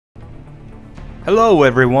Hello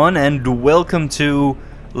everyone, and welcome to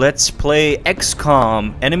Let's Play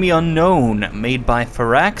XCOM Enemy Unknown, made by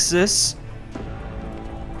Firaxis.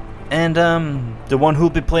 And the one who'll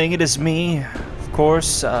be playing it is me, of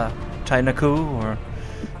course, Titanaku, or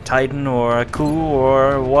Titan, or Aku,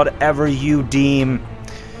 or whatever you deem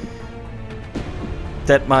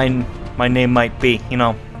that my name might be, you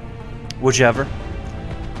know, whichever.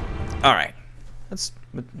 Alright,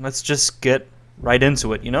 let's just get right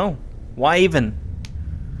into it, you know? Why even?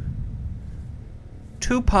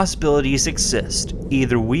 Two possibilities exist.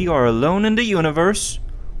 Either we are alone in the universe,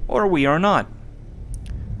 or we are not.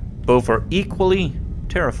 Both are equally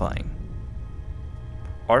terrifying.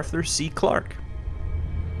 Arthur C. Clarke.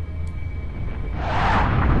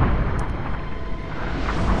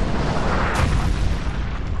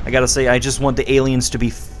 I gotta say, I just want the aliens to be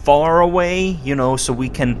far away, you know, so we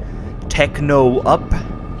can techno up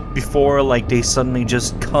before, like, they suddenly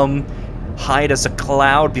just come, hide as a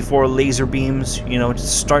cloud before laser beams, you know,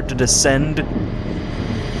 start to descend.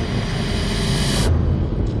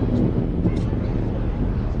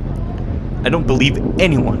 I don't believe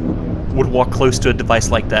anyone would walk close to a device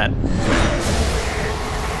like that.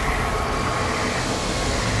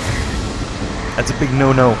 That's a big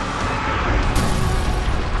no-no.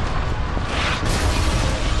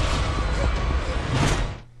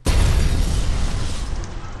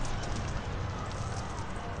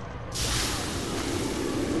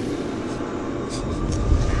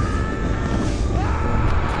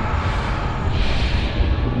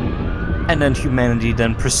 And then humanity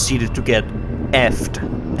then proceeded to get effed.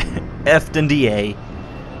 Effed in the A.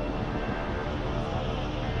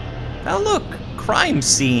 Now look, crime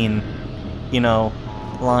scene, you know,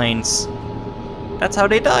 lines. That's how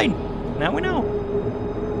they died. Now we know.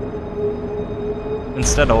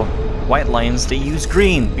 Instead of white lines, they use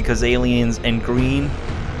green, because aliens and green,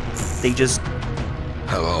 they just...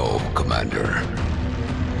 Hello, Commander.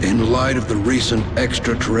 In light of the recent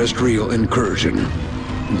extraterrestrial incursion,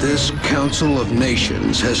 this Council of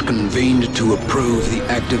Nations has convened to approve the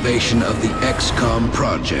activation of the XCOM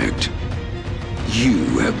project.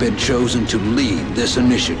 You have been chosen to lead this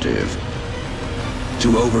initiative,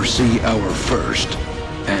 to oversee our first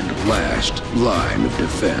and last line of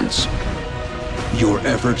defense. Your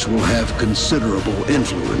efforts will have considerable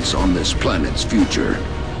influence on this planet's future.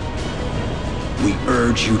 We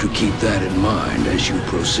urge you to keep that in mind as you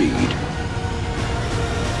proceed.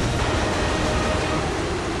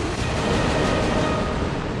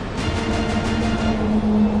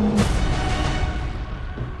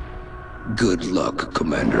 Good luck,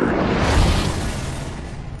 Commander.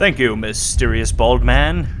 Thank you, mysterious bald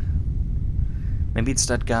man. Maybe it's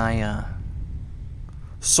that guy,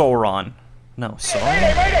 Sauron. No, Sauron?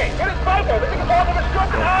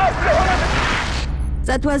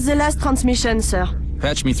 That was the last transmission, sir.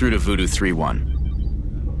 Patch me through to Voodoo 3-1.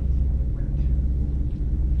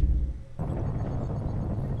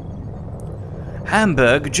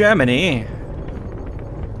 Hamburg, Germany.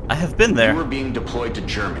 I have been there. You were being deployed to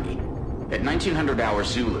Germany. At 1900 hours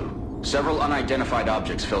Zulu, several unidentified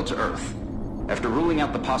objects fell to Earth. After ruling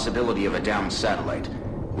out the possibility of a downed satellite,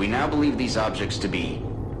 we now believe these objects to be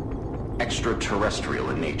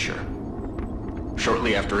extraterrestrial in nature.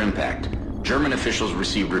 Shortly after impact, German officials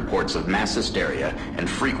received reports of mass hysteria and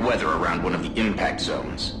freak weather around one of the impact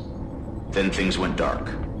zones. Then things went dark.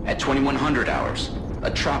 At 2100 hours,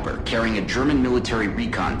 a chopper carrying a German military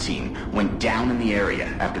recon team went down in the area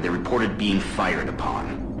after they reported being fired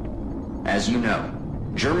upon. As you know,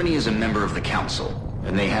 Germany is a member of the Council,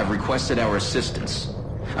 and they have requested our assistance.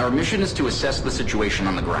 Our mission is to assess the situation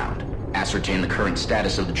on the ground, ascertain the current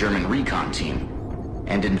status of the German recon team,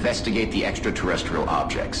 and investigate the extraterrestrial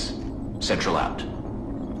objects. Central out.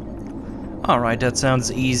 Alright, that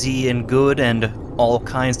sounds easy and good and all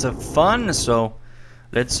kinds of fun, so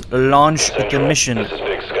let's launch the mission. This is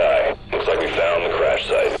Big Sky. Looks like we found the crash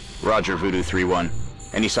site. Roger, Voodoo 3-1.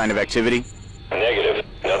 Any sign of activity? Negative.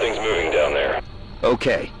 Nothing's moving down there.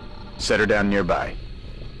 Okay. Set her down nearby.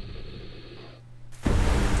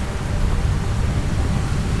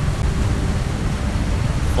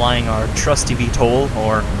 Flying our trusty VTOL,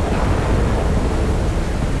 or...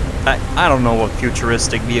 I don't know what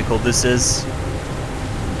futuristic vehicle this is.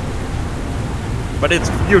 But it's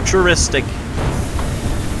futuristic.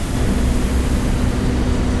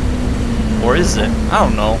 Or is it? I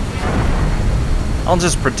don't know. I'll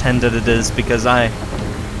just pretend that it is, because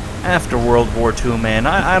after World War II, man,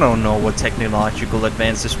 I don't know what technological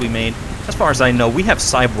advances we made. As far as I know, we have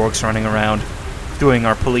cyborgs running around doing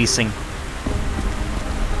our policing.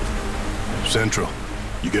 Central,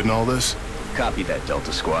 you getting all this? Copy that,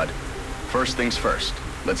 Delta Squad. First things first.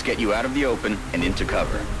 Let's get you out of the open and into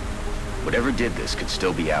cover. Whatever did this could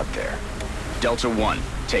still be out there. Delta 1,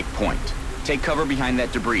 take point. Take cover behind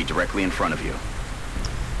that debris directly in front of you.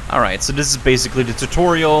 Alright, so this is basically the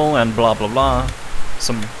tutorial and blah blah blah.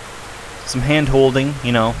 Some hand-holding,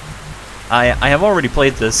 you know. I have already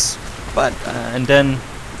played this, but, and then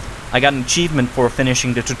I got an achievement for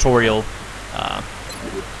finishing the tutorial.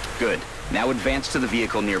 Good. Now advance to the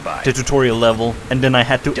vehicle nearby. The tutorial level, and then I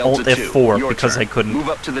had to Alt Delta 2, F4 because turn. I couldn't. Move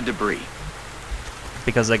up to the debris.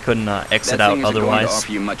 Because I couldn't exit That out thing isn't going to otherwise.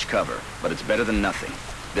 offer you much cover, but it's better than nothing.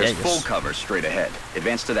 There's Yeah, full yes. cover straight ahead.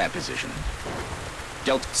 Advance to that position.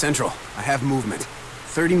 Delta Central, I have movement.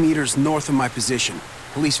 30 meters north of my position.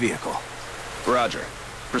 Police vehicle. Roger.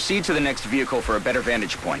 Proceed to the next vehicle for a better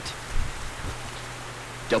vantage point.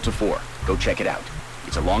 Delta 4, go check it out.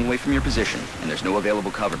 It's a long way from your position, and there's no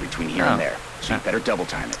available cover between here and there, so you better double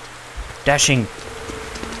time it. Dashing.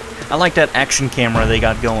 I like that action camera they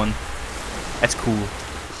got going. That's cool.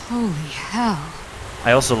 Holy hell.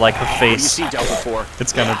 I also like her What do you face. see, Delta 4?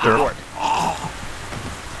 It's kind of dirt. Report.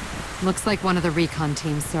 Looks like one of the recon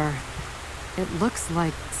teams, sir. It looks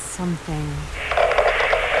like something...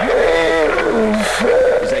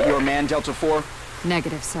 Is that your man, Delta 4?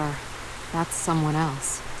 Negative, sir. That's someone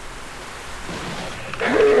else.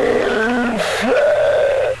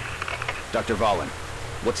 Dr. Valen,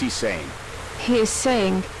 what's he saying? He is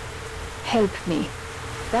saying, help me.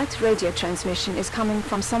 That radio transmission is coming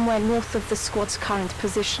from somewhere north of the squad's current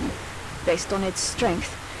position. Based on its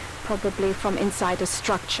strength, probably from inside a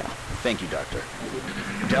structure. Thank you, Doctor.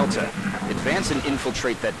 Delta, advance and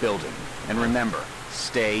infiltrate that building. And remember,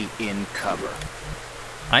 stay in cover.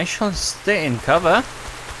 I shall stay in cover.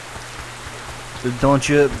 Don't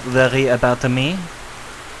you worry about me.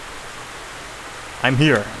 I'm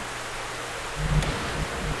here.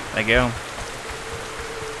 There you go.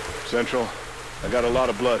 Central, I got a lot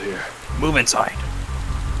of blood here. Move inside.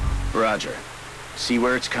 Roger. See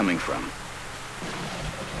where it's coming from.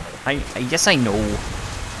 Yes, I know.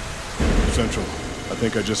 Central, I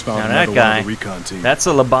think I just found Now another that guy, one of the recon team. that's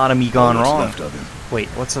a lobotomy gone What's wrong. left of him. Wait,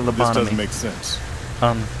 what's a This doesn't lobotomy? make sense.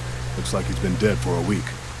 Looks like he's been dead for a week.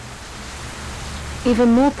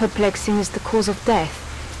 Even more perplexing is the cause of death.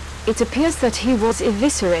 It appears that he was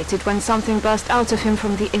eviscerated when something burst out of him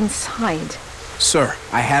from the inside. Sir,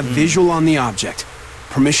 I have visual on the object.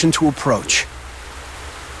 Permission to approach.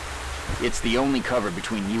 It's the only cover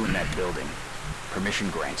between you and that building. Permission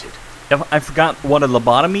granted. I forgot what a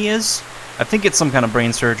lobotomy is. I think it's some kind of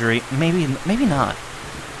brain surgery. Maybe not.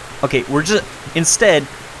 Okay, we're just instead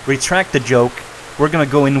retract the joke. We're gonna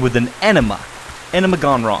go in with an enema. Enema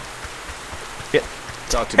gone wrong. Yeah,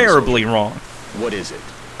 Talk to me, terribly soldier. wrong. What is it?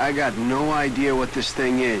 I got no idea what this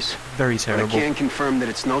thing is. Very But I terrible. can confirm that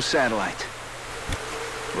it's no satellite.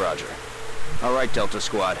 Roger. All right, Delta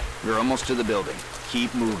Squad. You're almost to the building.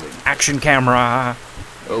 Keep moving. Action camera.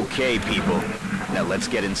 Okay, people. Now let's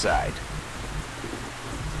get inside.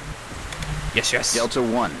 Yes, yes. Delta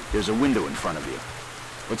 1, there's a window in front of you.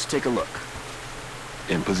 Let's take a look.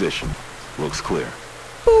 In position. Looks clear.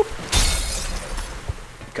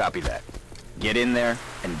 Copy that. Get in there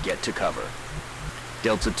and get to cover.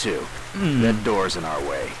 Delta 2, that door's in our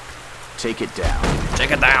way. Take it down.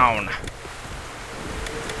 Take it down.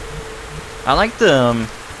 I like the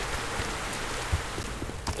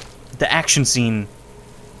action scenes,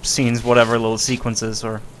 whatever little sequences,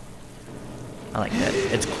 or I like that.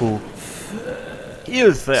 It's cool.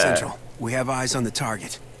 Youth there. Central, we have eyes on the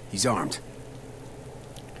target. He's armed.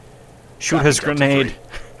 Shoot Copy, his Delta grenade.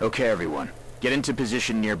 3. Okay, everyone. Get into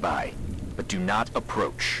position nearby, but do not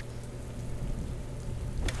approach.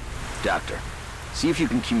 Doctor, see if you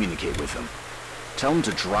can communicate with him. Tell him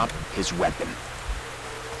to drop his weapon.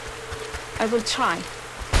 I will try.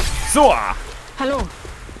 So, Hallo.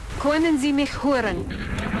 Können Sie mich hören?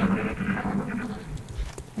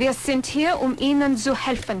 Wir sind hier, Ihnen zu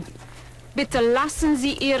helfen. Bitte lassen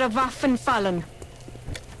Sie Ihre Waffen fallen.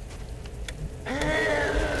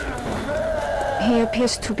 He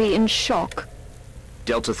appears to be in shock.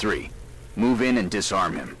 Delta 3, move in and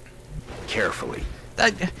disarm him. Carefully.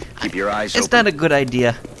 Keep your eyes is open. that a good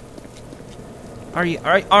idea?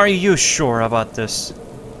 Are you sure about this?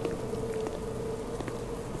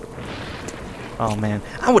 Oh man,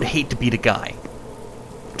 I would hate to be the guy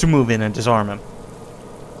to move in and disarm him.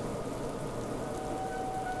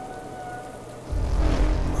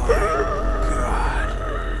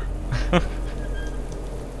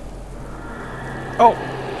 Oh,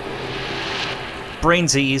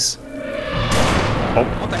 brainsies. Oh,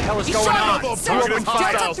 What the hell is going on?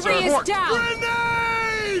 Delta 3 is down!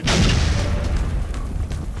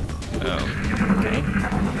 okay.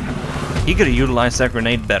 He could have utilized that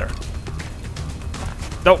grenade better.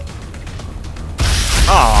 Nope.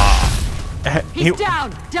 Ah. He's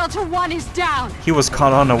down. Delta 1 is down. He was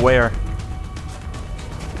caught unaware.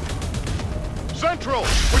 Central,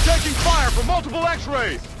 we're taking fire from multiple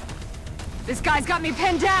X-rays. This guy's got me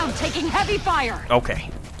pinned down, taking heavy fire. Okay.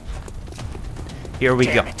 Here we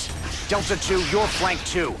go. It. Delta 2, you're flank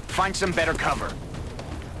 2. Find some better cover.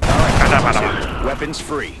 Alright, Delta 2, weapons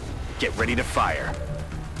free. Get ready to fire.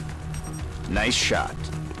 Nice shot.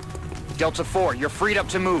 Delta 4, you're freed up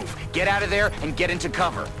to move. Get out of there and get into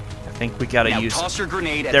cover. I think we gotta now use... toss your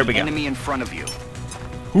grenade at there the enemy in front of you.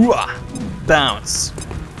 Hooah! Bounce.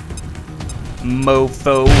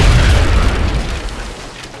 Mofo.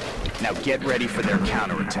 Now get ready for their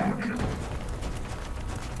counterattack.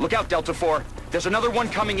 Look out, Delta 4. There's another one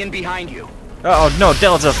coming in behind you. Oh no,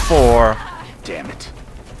 Delta 4. Damn it.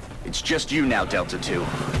 It's just you now, Delta 2.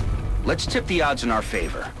 Let's tip the odds in our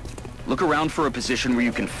favor. Look around for a position where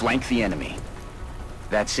you can flank the enemy.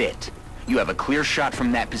 That's it. You have a clear shot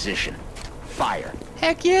from that position. Fire.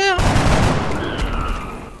 Heck yeah!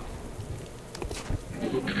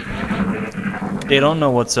 They don't know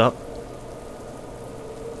what's up.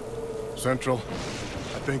 Central,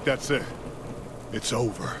 I think that's it. It's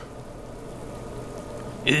over.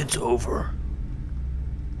 It's over.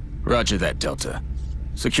 Roger that, Delta.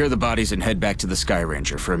 Secure the bodies and head back to the Sky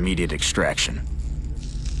Ranger for immediate extraction.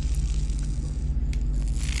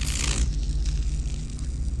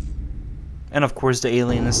 And of course the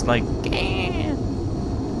alien is like, "Eh,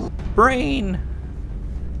 brain."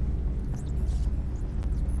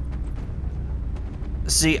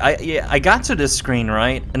 See, I got to this screen,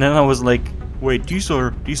 right? And then I was like, wait, these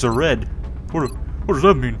are red. What does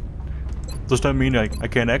that mean? Does that mean I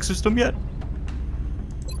can't access them yet?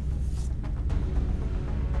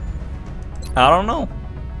 I don't know.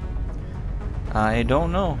 I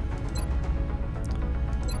don't know.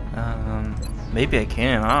 Maybe I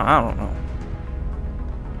can. I don't know.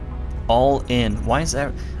 All in. Why is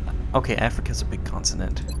that? Okay, Africa's a big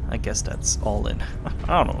continent. I guess that's all in.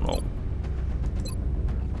 I don't know.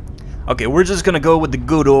 Okay, we're just gonna go with the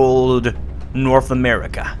good old North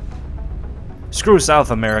America. Screw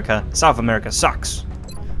South America. South America sucks.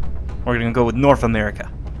 We're gonna go with North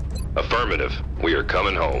America. Affirmative. We are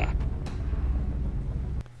coming home.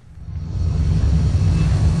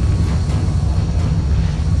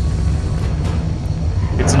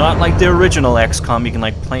 It's not like the original XCOM, you can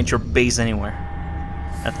like plant your base anywhere.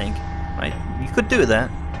 I think. Right? You could do that.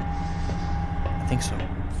 I think so.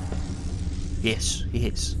 Yes,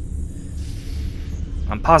 yes.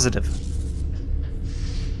 I'm positive.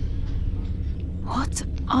 What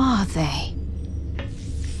are they?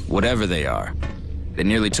 Whatever they are, they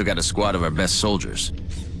nearly took out a squad of our best soldiers.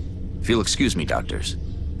 If you'll excuse me, doctors,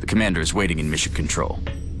 the commander is waiting in mission control.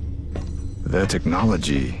 Their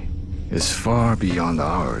technology is far beyond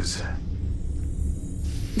ours.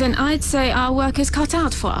 Then I'd say our work is cut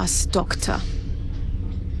out for us, Doctor.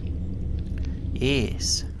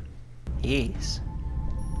 Yes. Yes.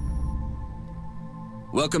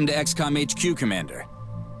 Welcome to XCOM HQ, Commander.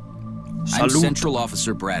 Salute. I'm Central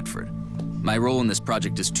Officer Bradford. My role in this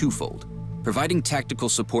project is twofold: providing tactical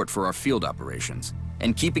support for our field operations,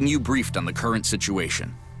 and keeping you briefed on the current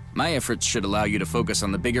situation. My efforts should allow you to focus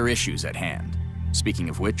on the bigger issues at hand. Speaking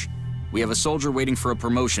of which, we have a soldier waiting for a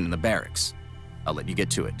promotion in the barracks. I'll let you get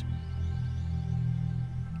to it.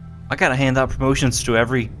 I gotta hand out promotions to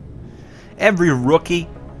every rookie.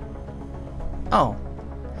 Oh.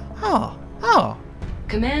 Oh. Oh.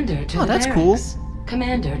 Commander to the that's barracks. cool.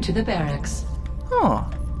 Commander to the barracks. Oh.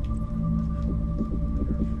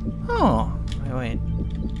 Oh. Wait.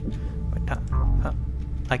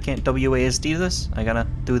 I can't WASD this? I gotta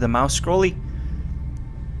do the mouse scrolly?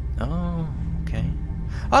 Oh, okay.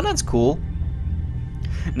 Oh, that's cool.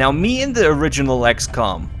 Now, me and the original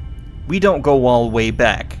XCOM, we don't go all the way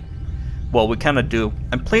back. Well, we kind of do.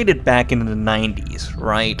 I played it back in the 90s,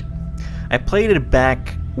 right? I played it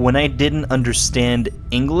back when I didn't understand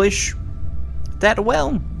English that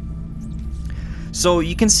well. So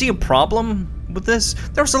you can see a problem with this.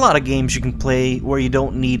 There's a lot of games you can play where you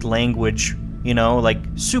don't need language, you know, like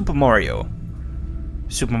Super Mario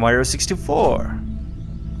 64.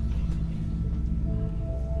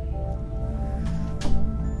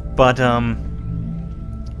 But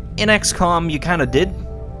in XCOM you kind of did.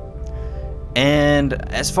 And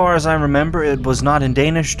as far as I remember, it was not in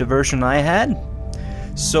Danish, the version I had.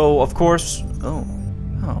 So, of course... Oh.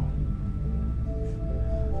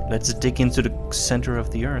 Let's dig into the center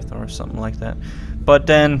of the earth or something like that. But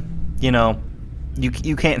then, you know,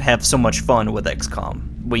 you can't have so much fun with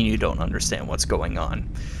XCOM when you don't understand what's going on.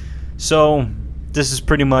 So, this is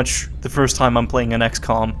pretty much the first time I'm playing an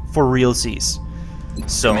XCOM for realsies.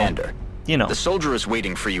 So, Commander, you know. the soldier is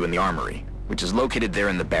waiting for you in the armory, which is located there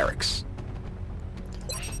in the barracks.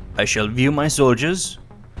 I shall view my soldiers.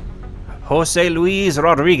 Jose Luis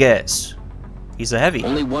Rodriguez. He's a heavy.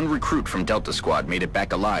 Only one recruit from Delta Squad made it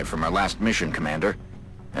back alive from our last mission, Commander.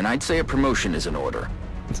 And I'd say a promotion is in order.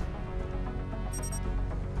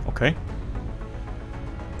 Okay.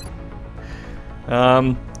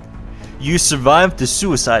 You survived the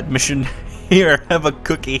suicide mission. Here, have a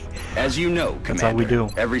cookie. As you know, Commander, that's how we do.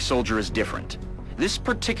 Every soldier is different. This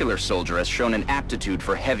particular soldier has shown an aptitude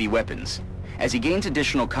for heavy weapons. As he gains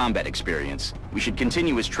additional combat experience, we should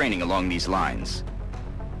continue his training along these lines.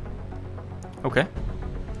 Okay.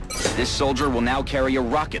 This soldier will now carry a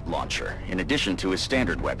rocket launcher, in addition to his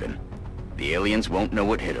standard weapon. The aliens won't know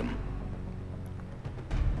what hit him.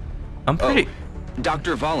 I'm pretty... Oh,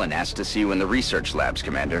 Dr. Valen asked to see you in the research labs,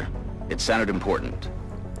 Commander. It sounded important.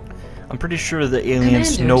 I'm pretty sure the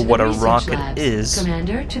aliens know what a rocket is.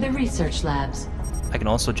 Commander to the research labs. I can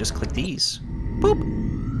also just click these. Boop.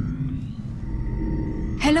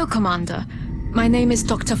 Hello, Commander. My name is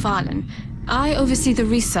Dr. Valen. I oversee the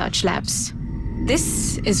research labs.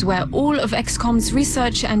 This is where all of XCOM's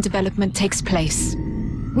research and development takes place.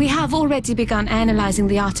 We have already begun analyzing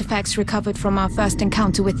the artifacts recovered from our first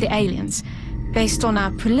encounter with the aliens. Based on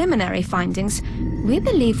our preliminary findings, we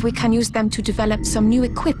believe we can use them to develop some new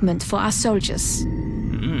equipment for our soldiers.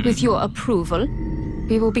 With your approval,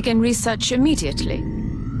 we will begin research immediately.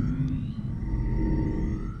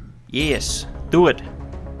 Yes, do it.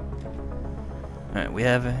 Alright, we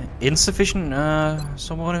have insufficient,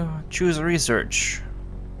 so what do choose research?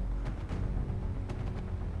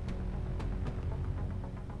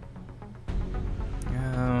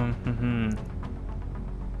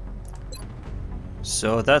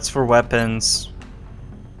 So that's for weapons.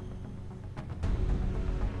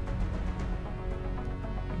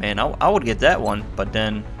 Man, I would get that one, but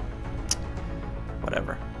then...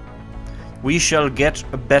 whatever. We shall get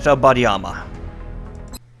a better body armor.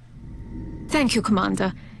 Thank you,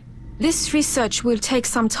 Commander. This research will take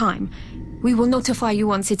some time. We will notify you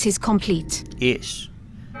once it is complete. Yes.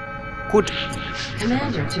 Good.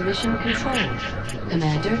 Commander to mission control.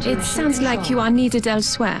 Commander to It sounds like you are needed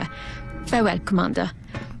elsewhere. Farewell, Commander.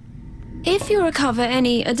 If you recover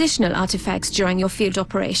any additional artifacts during your field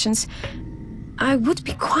operations, I would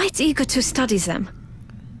be quite eager to study them.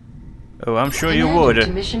 Oh, I'm sure you Commander would.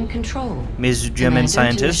 to mission control. Ms. German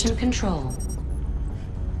scientist. To mission control.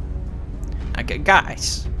 Okay,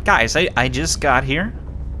 guys, I just got here.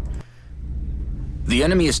 The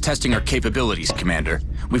enemy is testing our capabilities, Commander.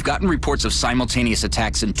 We've gotten reports of simultaneous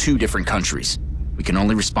attacks in 2 different countries. We can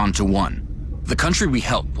only respond to one. The country we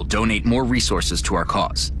help will donate more resources to our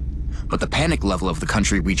cause. But the panic level of the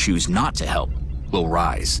country we choose not to help will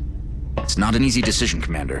rise. It's not an easy decision,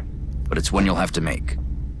 Commander, but it's one you'll have to make.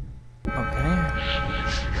 Okay.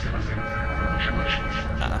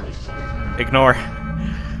 Ignore.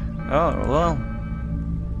 Oh, well.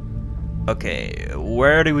 Okay,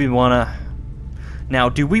 where do we wanna... Now,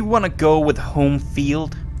 do we wanna go with home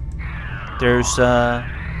field? There's,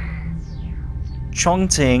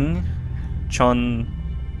 Chongqing,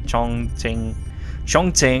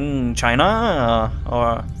 China,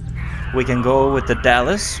 or we can go with the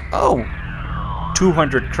Dallas. Oh,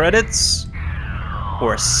 200 credits,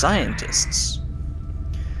 or scientists.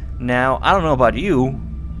 Now, I don't know about you,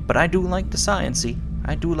 but I do like the sciencey.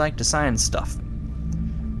 I do like the science stuff.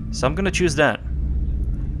 So I'm gonna choose that.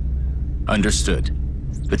 Understood.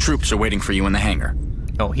 The troops are waiting for you in the hangar.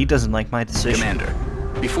 Oh, he doesn't like my decision. Commander,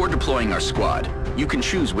 before deploying our squad, you can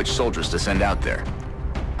choose which soldiers to send out there.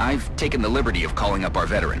 I've taken the liberty of calling up our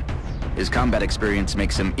veteran. His combat experience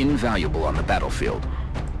makes him invaluable on the battlefield.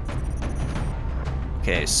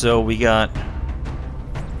 Okay, so we got...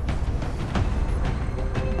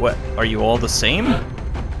 What? Are you all the same?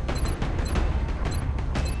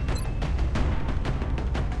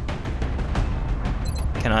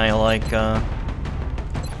 Can I, like,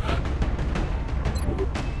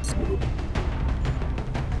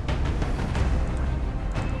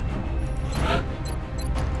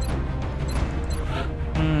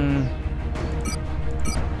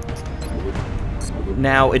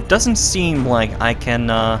 Now, it doesn't seem like I can,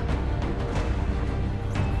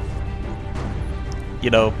 you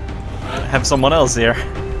know, have someone else here.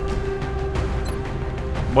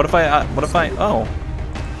 What if I, oh.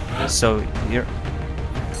 So, you're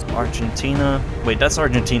Argentina. Wait, that's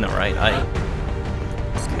Argentina, right?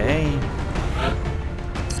 Okay.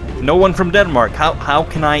 No one from Denmark. How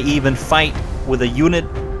can I even fight with a unit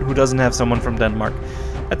who doesn't have someone from Denmark?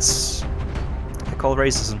 That's... I call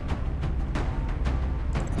racism.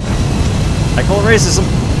 I call racism.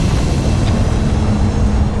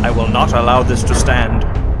 I will not allow this to stand.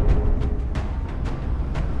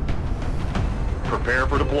 Prepare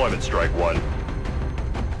for deployment, Strike One.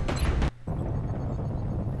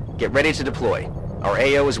 Get ready to deploy. Our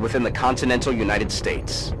AO is within the continental United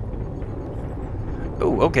States.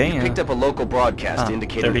 Oh, okay. We picked up a local broadcast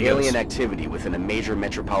indicating alien goes. activity within a major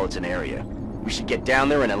metropolitan area. We should get down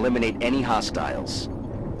there and eliminate any hostiles.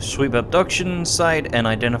 Sweep abduction site and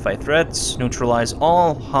identify threats. Neutralize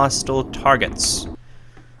all hostile targets.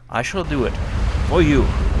 I shall do it. For you.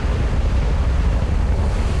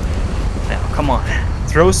 Now, come on.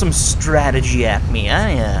 Throw some strategy at me.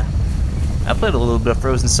 I played a little bit of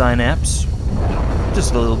Frozen Synapse.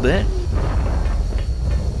 Just a little bit.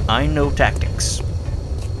 I know tactics.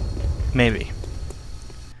 Maybe.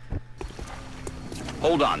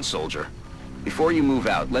 Hold on, soldier. Before you move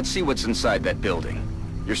out, let's see what's inside that building.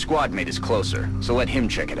 Your squad mate is closer, so let him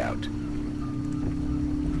check it out.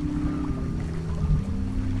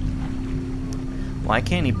 Why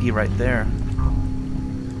can't he be right there?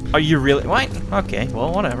 Are you really? What? Okay,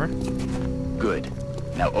 well, whatever. Good.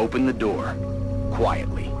 Now open the door.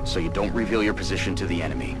 Quietly, so you don't reveal your position to the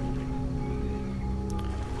enemy.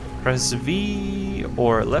 Press V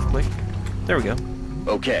or left click. There we go.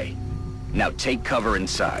 Okay. Now take cover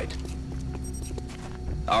inside.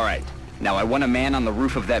 Alright. Now I want a man on the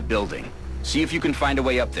roof of that building. See if you can find a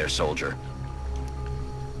way up there, soldier.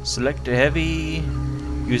 Select a heavy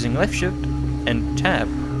using left shift and tab.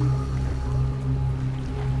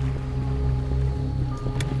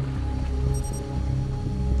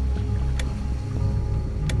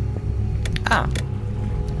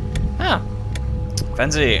 Ah.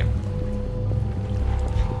 Fancy.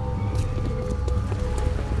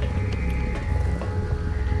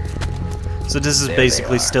 So this is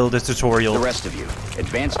basically still the tutorial. The rest of you,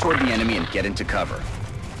 advance toward the enemy and get into cover.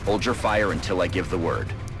 Hold your fire until I give the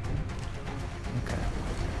word. Okay.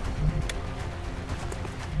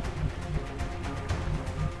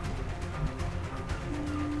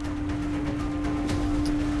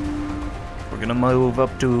 We're gonna move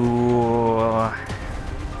up to...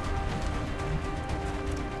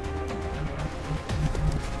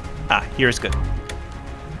 here's good.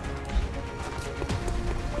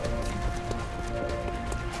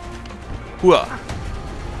 Hooah.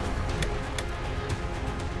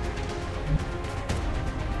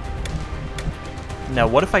 Now,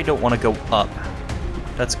 what if I don't want to go up?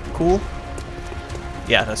 That's cool?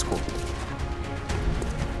 Yeah, that's cool.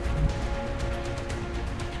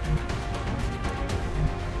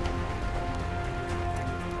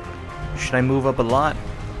 Should I move up a lot?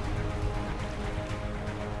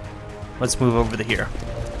 Let's move over to here.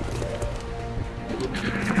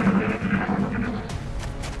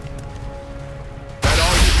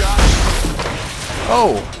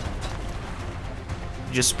 Oh!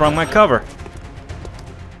 You just sprung my cover.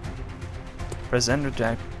 Press enter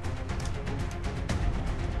attack.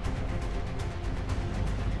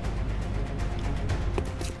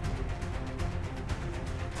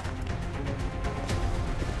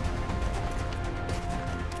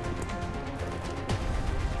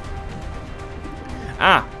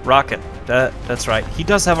 Ah, rocket. That's right. He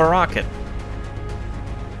does have a rocket.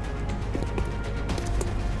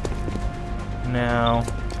 Now...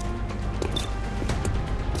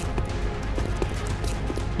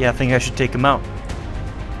 yeah, I think I should take him out.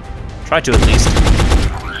 Try to, at least.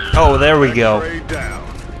 Oh, there we go.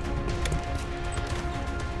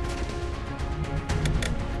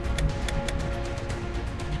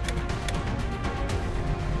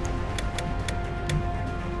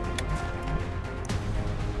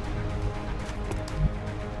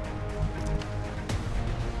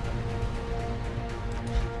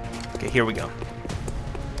 Okay, here we go.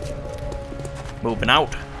 Moving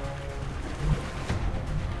out.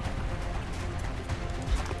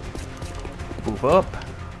 Move up.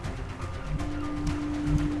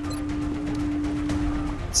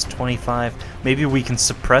 It's 25. Maybe we can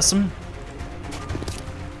suppress him?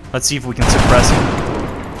 Let's see if we can suppress him.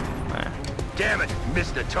 Damn it,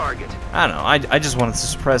 missed the target. I don't know. I just wanted to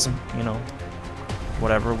suppress him, you know.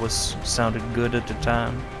 Whatever sounded good at the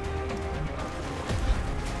time.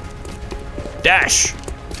 Dash!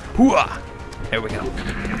 Hooah! There we go.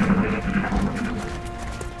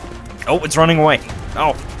 Oh, it's running away.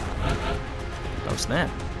 Oh. Oh, snap.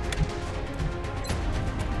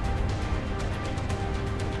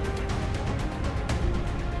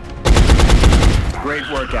 Great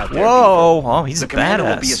work out there. Whoa! People. Oh, he's a badass. The commander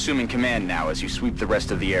will be badass. assuming command now as you sweep the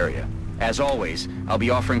rest of the area. As always, I'll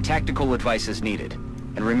be offering tactical advice as needed.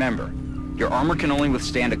 And remember, your armor can only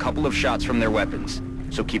withstand a couple of shots from their weapons,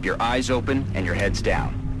 so keep your eyes open and your heads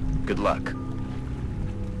down. Good luck.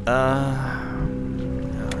 Alright,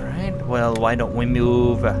 well, why don't we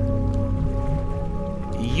move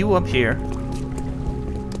you up here?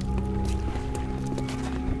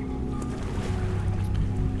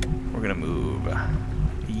 We're gonna move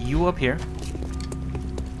you up here.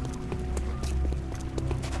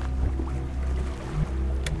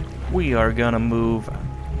 We are gonna move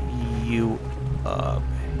you up.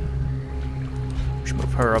 We should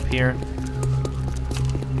move her up here.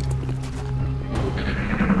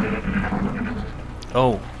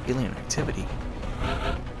 Oh, alien activity.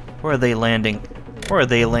 Where are they landing? Where are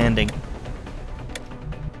they landing?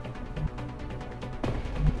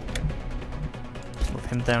 Move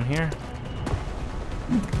him down here.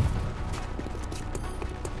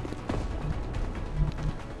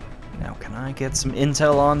 Now, can I get some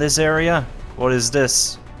intel on this area? What is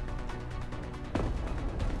this?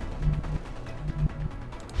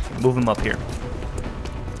 Move him up here.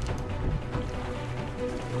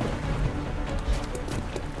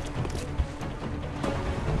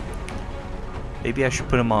 Maybe I should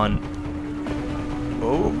put him on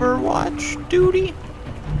Overwatch duty?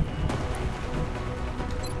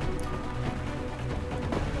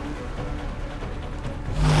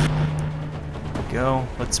 Go.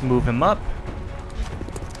 Let's move him up.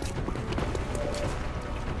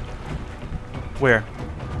 Where?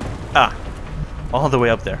 Ah. All the way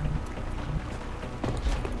up there.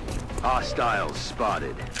 Hostiles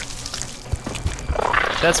spotted.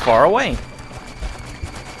 That's far away.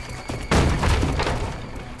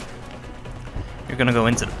 You're gonna go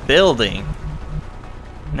into the building.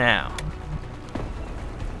 Now.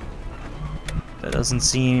 That doesn't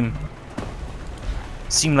seem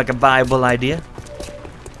like a viable idea.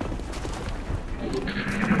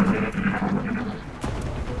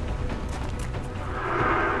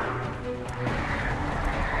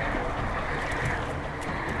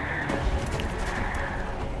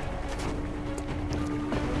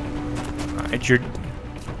 Alright, you're...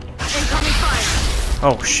 Incoming fire!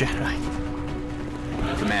 Oh shit.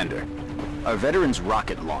 Commander, our veteran's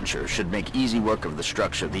rocket launcher should make easy work of the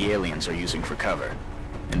structure the aliens are using for cover.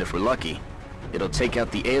 And if we're lucky, it'll take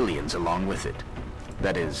out the aliens along with it.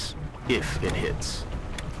 That is, if it hits.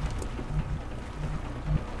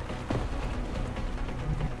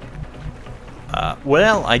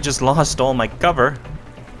 Well, I just lost all my cover.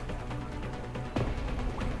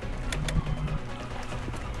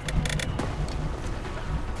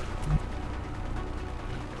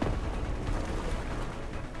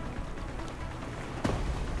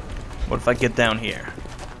 What if I get down here?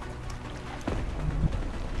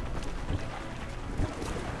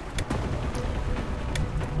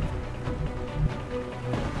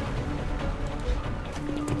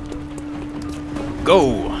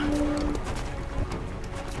 Go!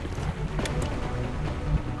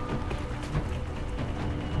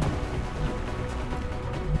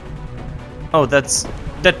 Oh, that's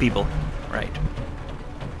dead people. Right.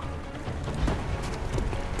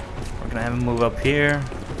 We're gonna have him move up here.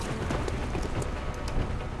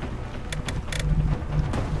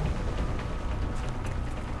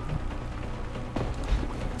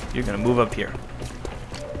 You're gonna move up here.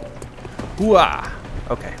 Hooah!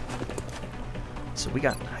 Okay. So we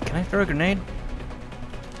got... Can I throw a grenade?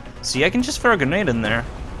 See, I can just throw a grenade in there.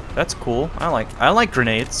 That's cool. I like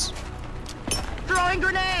grenades. Throwing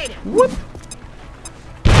grenade! Whoop!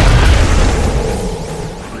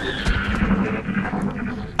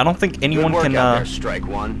 I don't think anyone can, Strike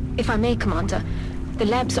One. If I may, Commander, the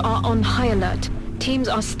labs are on high alert. Teams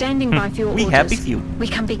are standing by for your orders. happy few. We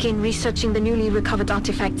can begin researching the newly recovered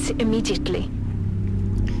artifacts immediately.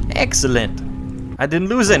 Excellent. I didn't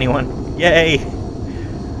lose anyone. Yay.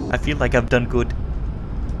 I feel like I've done good.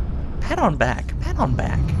 Pat on back. Pat on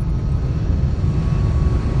back.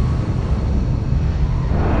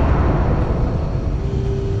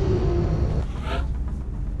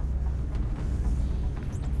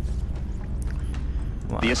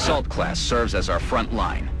 The assault class serves as our front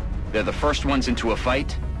line. They're the first ones into a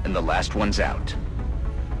fight, and the last ones out.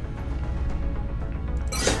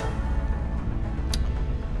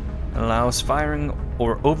 Allows firing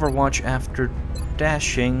or overwatch after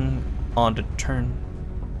dashing on the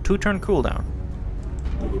two-turn cooldown.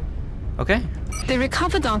 Okay. The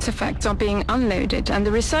recovered artifacts are being unloaded, and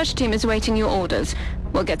the research team is waiting your orders.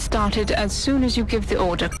 We'll get started as soon as you give the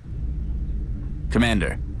order.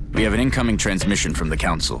 Commander, we have an incoming transmission from the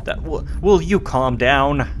Council. Will you calm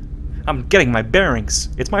down? I'm getting my bearings.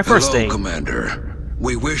 It's my first day. Hello, Commander.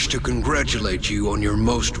 We wish to congratulate you on your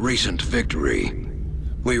most recent victory.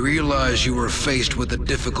 We realize you were faced with a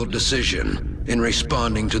difficult decision in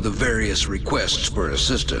responding to the various requests for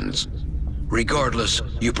assistance. Regardless,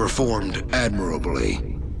 you performed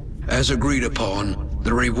admirably. As agreed upon,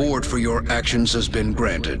 the reward for your actions has been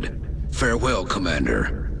granted. Farewell,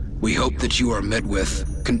 Commander. We hope that you are met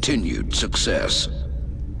with continued success.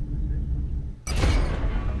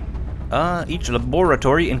 Each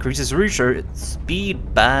laboratory increases research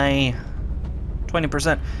speed by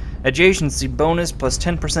 20%. Adjacency bonus plus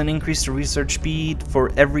 10% increase to research speed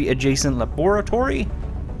for every adjacent laboratory.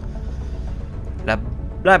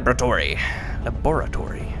 Laboratory.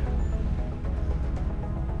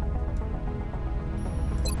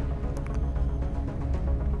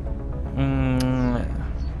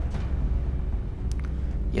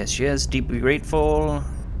 Yes, deeply grateful.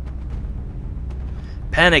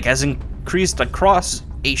 Panic has increased across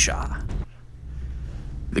Asia.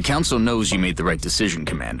 The Council knows you made the right decision,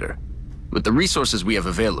 Commander. With the resources we have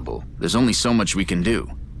available, there's only so much we can do.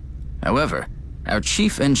 However, our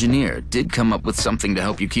chief engineer did come up with something to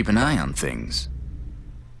help you keep an eye on things.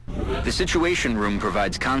 The Situation Room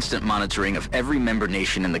provides constant monitoring of every member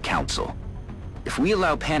nation in the Council. If we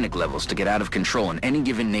allow panic levels to get out of control in any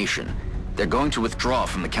given nation, they're going to withdraw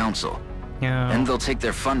from the Council. Yeah. And they'll take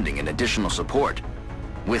their funding and additional support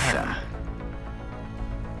with them.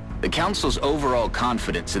 The Council's overall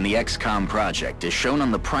confidence in the XCOM project is shown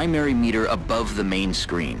on the primary meter above the main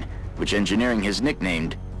screen, which engineering has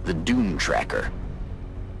nicknamed the Doom Tracker.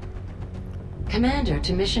 Commander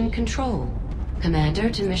to Mission Control. Commander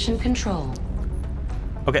to Mission Control.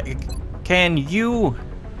 Okay, can you...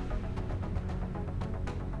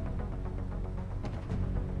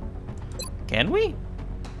 Can we?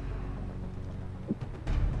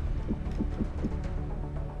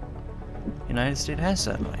 United States has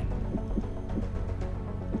satellite.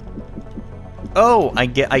 Oh, I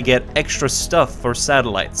get extra stuff for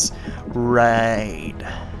satellites. Right.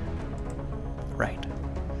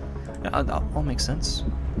 That all makes sense.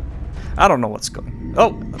 I don't know what's going.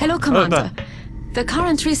 Oh. Hello, Commander. The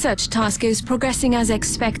current research task is progressing as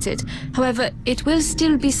expected. However, it will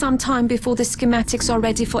still be some time before the schematics are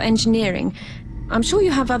ready for engineering. I'm sure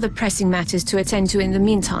you have other pressing matters to attend to in the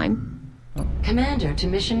meantime. Commander to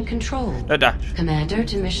Mission Control. Commander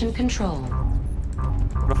to Mission Control.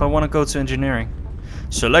 What if I want to go to engineering?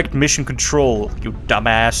 Select Mission Control, you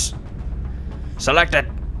dumbass. Select it.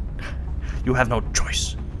 You have no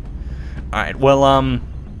choice. Alright, well,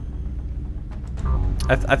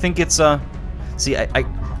 I think it's, see, I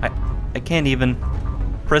can't even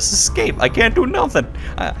press escape. I can't do nothing.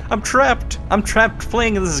 I'm trapped. I'm trapped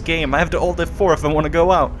playing this game. I have to Alt F4 if I want to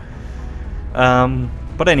go out.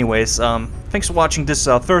 But anyways, thanks for watching this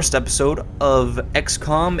first episode of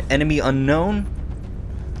XCOM Enemy Unknown.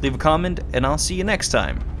 Leave a comment, and I'll see you next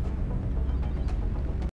time.